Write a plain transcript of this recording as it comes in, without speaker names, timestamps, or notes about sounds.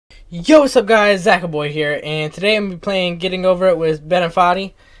Yo, what's up guys, zackaboy here, and today I'm going to be playing Getting Over It with Bennet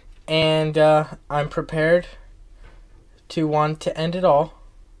Foddy, and I'm prepared to want to end it all.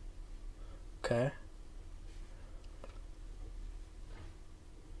 Okay.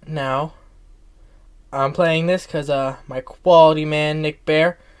 Now, I'm playing this because my quality man, Nick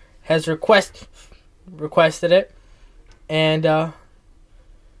Bear, has requested it, and I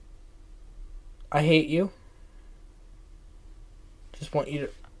hate you. Just want you to...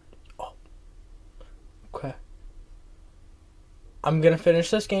 Okay. I'm gonna finish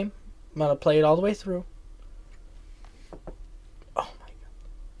this game. I'm gonna play it all the way through. Oh my god.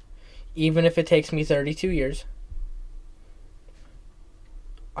 Even if it takes me 32 years,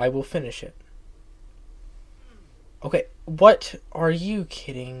 I will finish it. Okay, what are you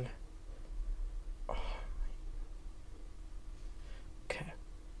kidding? Oh. Okay.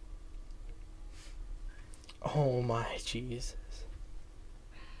 Oh my Jesus.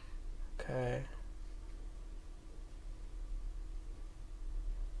 Okay.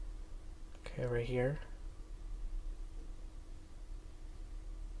 Okay, right here.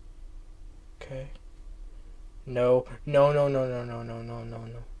 Okay. No. No, no, no, no, no, no, no, no,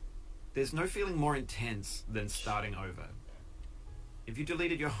 no. There's no feeling more intense than starting over. If you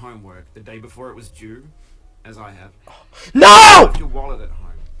deleted your homework the day before it was due, as I have, no! you left your wallet at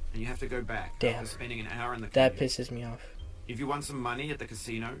home and you have to go back after spending an hour in the That commute. pisses me off. If you won some money at the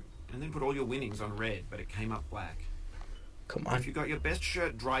casino and then put all your winnings on red but it came up black. Come on. If you got your best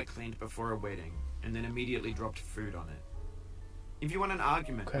shirt dry cleaned before a wedding and then immediately dropped food on it. If you won an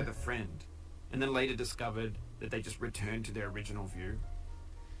argument with a friend and then later discovered that they just returned to their original view.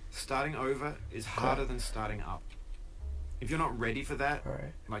 Starting over is harder than starting up. If you're not ready for that,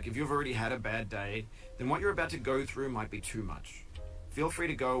 like if you've already had a bad day, then what you're about to go through might be too much. Feel free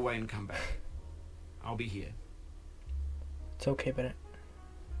to go away and come back. I'll be here. It's okay, Bennett.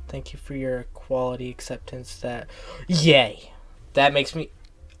 Thank you for your quality acceptance. Yay! That makes me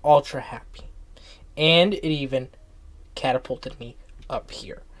ultra happy. And it even catapulted me up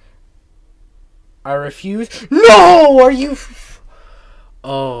here. I refuse. No! Are you...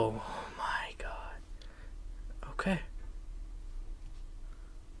 Oh my god. Okay.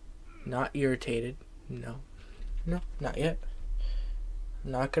 Not irritated. No. No, not yet.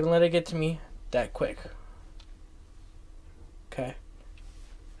 I'm not gonna let it get to me that quick. Okay.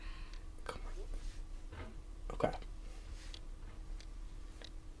 Come on. Okay.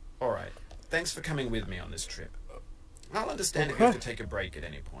 Alright. Thanks for coming with me on this trip. I'll understand if you have to take a break at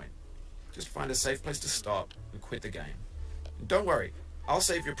any point. Just find a safe place to stop and quit the game. And don't worry. I'll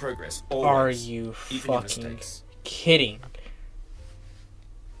save your progress. Always, are you fucking kidding?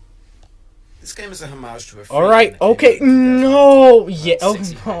 This game is a homage to a... Alright, okay, no! Yeah, oh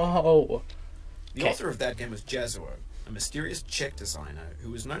no! The author of that game was Zackaboy, a mysterious Czech designer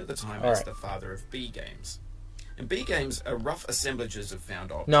who was known at the time as the father of B games. And B games are rough assemblages of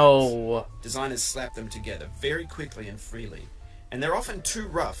found objects. No! Designers slap them together very quickly and freely, and they're often too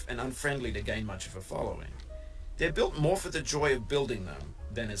rough and unfriendly to gain much of a following. They're built more for the joy of building them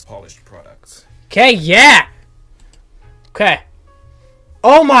than as polished products. Okay, yeah! Okay.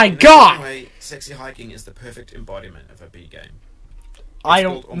 Oh my god! Anyway, Sexy Hiking is the perfect embodiment of a B game. I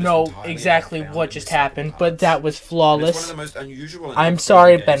don't know exactly what just happened, but that was flawless. One of the most unusual I'm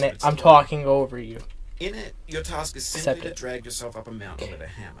sorry, Bennett. I'm talking over you. In it, your task is simply to drag yourself up a mountain with a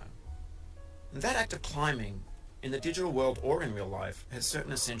hammer. And that act of climbing, in the digital world or in real life, has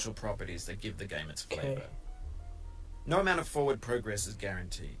certain essential properties that give the game its flavor. No amount of forward progress is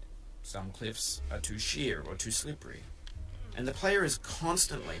guaranteed. Some cliffs are too sheer or too slippery. And the player is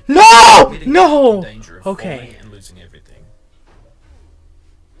constantly in danger of falling and losing everything.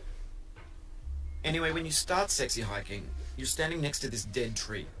 Anyway, when you start Sexy Hiking, you're standing next to this dead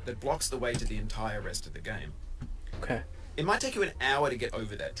tree that blocks the way to the entire rest of the game. Okay. It might take you an hour to get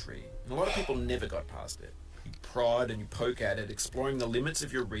over that tree, and a lot of people never got past it. You prod and you poke at it, exploring the limits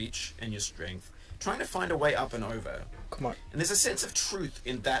of your reach and your strength, trying to find a way up and over. Come on. And there's a sense of truth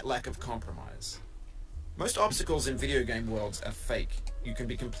in that lack of compromise. Most obstacles in video game worlds are fake. You can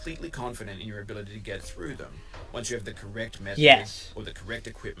be completely confident in your ability to get through them once you have the correct method or the correct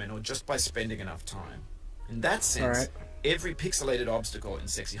equipment or just by spending enough time. In that sense, every pixelated obstacle in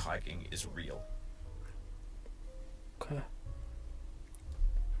Sexy Hiking is real. Okay.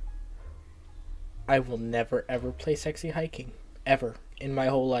 I will never ever play Sexy Hiking. Ever. In my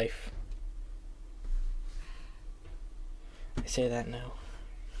whole life. I say that now.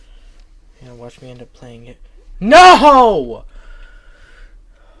 You're gonna watch me end up playing it. No!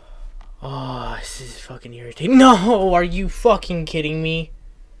 Oh, this is fucking irritating. No! Are you fucking kidding me?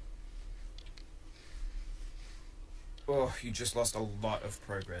 Oh, you just lost a lot of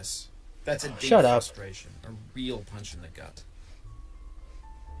progress. That's a deep Shut up. frustration. A real punch in the gut.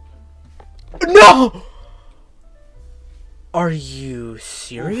 No! Are you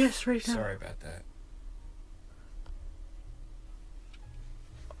serious right now? Sorry about that.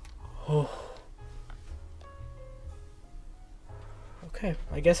 Oh. Okay,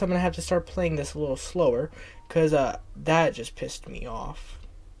 I guess I'm gonna have to start playing this a little slower, because that just pissed me off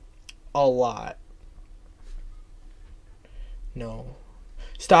a lot. No.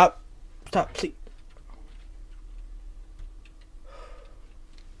 Stop. Stop, please.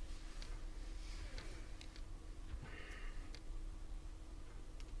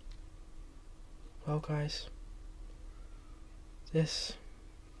 Well, guys, this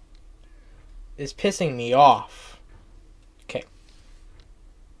is pissing me off. Okay.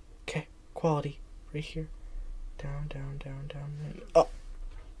 Okay, quality. Right here. Down, down, down, down. Up.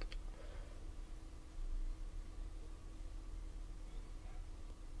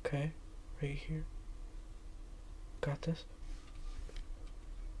 Okay, right here. Got this.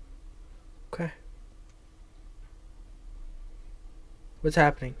 Okay. What's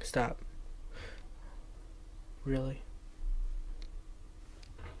happening? Stop. Really?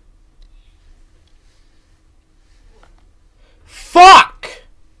 Fuck!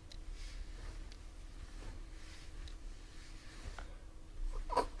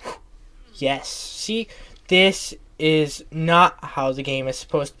 Yes. See, this is not how the game is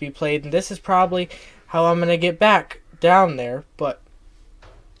supposed to be played, and this is probably how I'm gonna get back down there, but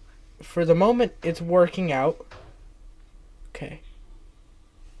for the moment it's working out. Okay.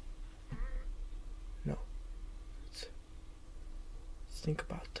 No. Let's think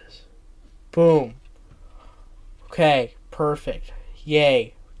about this. Boom. Okay, perfect.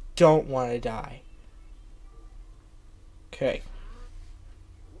 Yay. Don't want to die. Okay.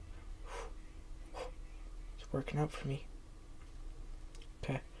 It's working out for me.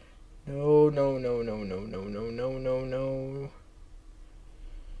 Okay. No, no, no, no, no, no, no, no, no, no.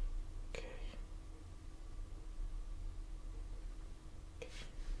 Okay.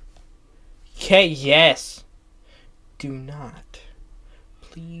 Okay, yes. Do not.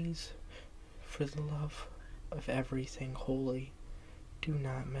 Please, for the love of everything holy, do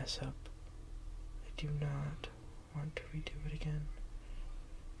not mess up. I do not want to redo it again.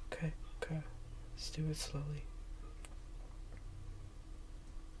 Okay, okay. Let's do it slowly.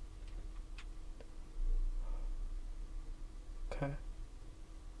 Okay.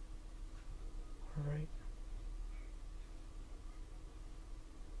 Alright.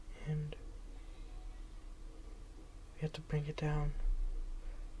 And we have to bring it down.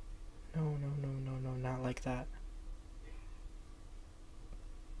 No, no, no, no, no, not like that.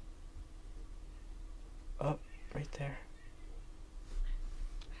 Up, right there.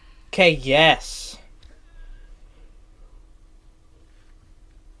 Okay, yes.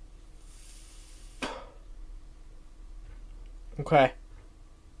 Okay.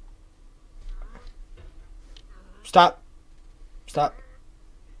 Stop. Stop.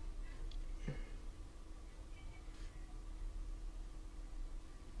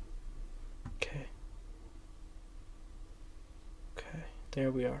 Okay. Okay,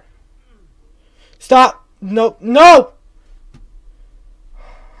 there we are. Stop! No, no!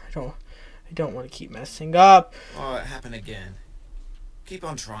 I don't want to keep messing up. Oh, it happened again. Keep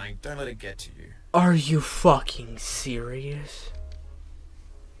on trying. Don't let it get to you. Are you fucking serious?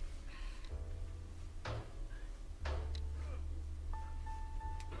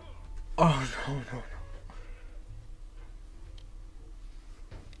 Oh, no, no, no.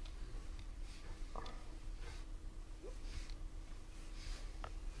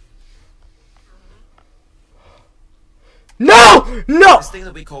 No! No! This thing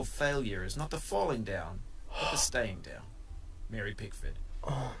that we call failure is not the falling down, but the staying down. Mary Pickford.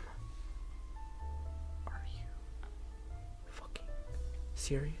 Are you fucking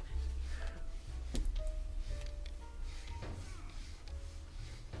serious?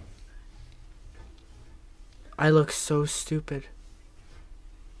 I look so stupid.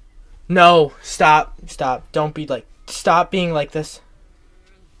 No, stop, stop. Don't be like, stop being like this.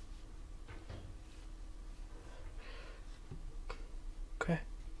 Okay.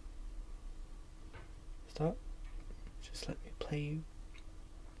 Stop. Just let me play you.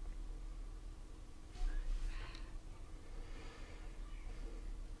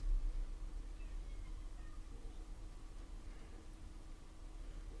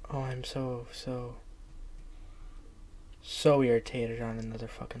 Oh, I'm so irritated on another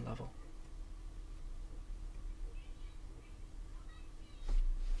fucking level.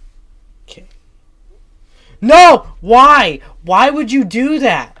 Okay. No! Why? Why would you do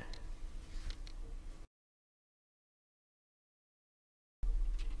that?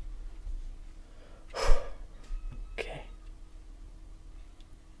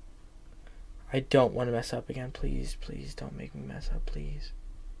 I don't want to mess up again. Please, please don't make me mess up. Please.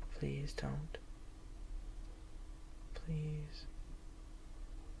 Please don't. Please.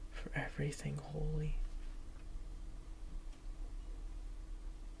 For everything holy.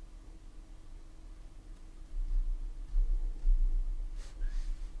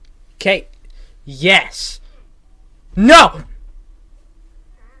 Okay. Yes. No!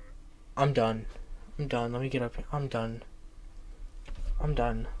 I'm done. I'm done. Let me get up here. I'm done. I'm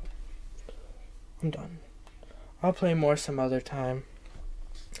done. I'm done. I'll play more some other time.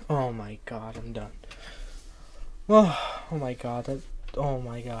 Oh my god, I'm done. Oh my god. Oh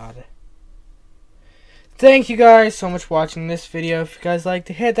my god. Thank you guys so much for watching this video. If you guys like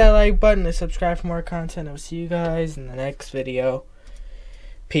to hit that like button and subscribe for more content. I'll see you guys in the next video.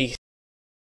 Peace.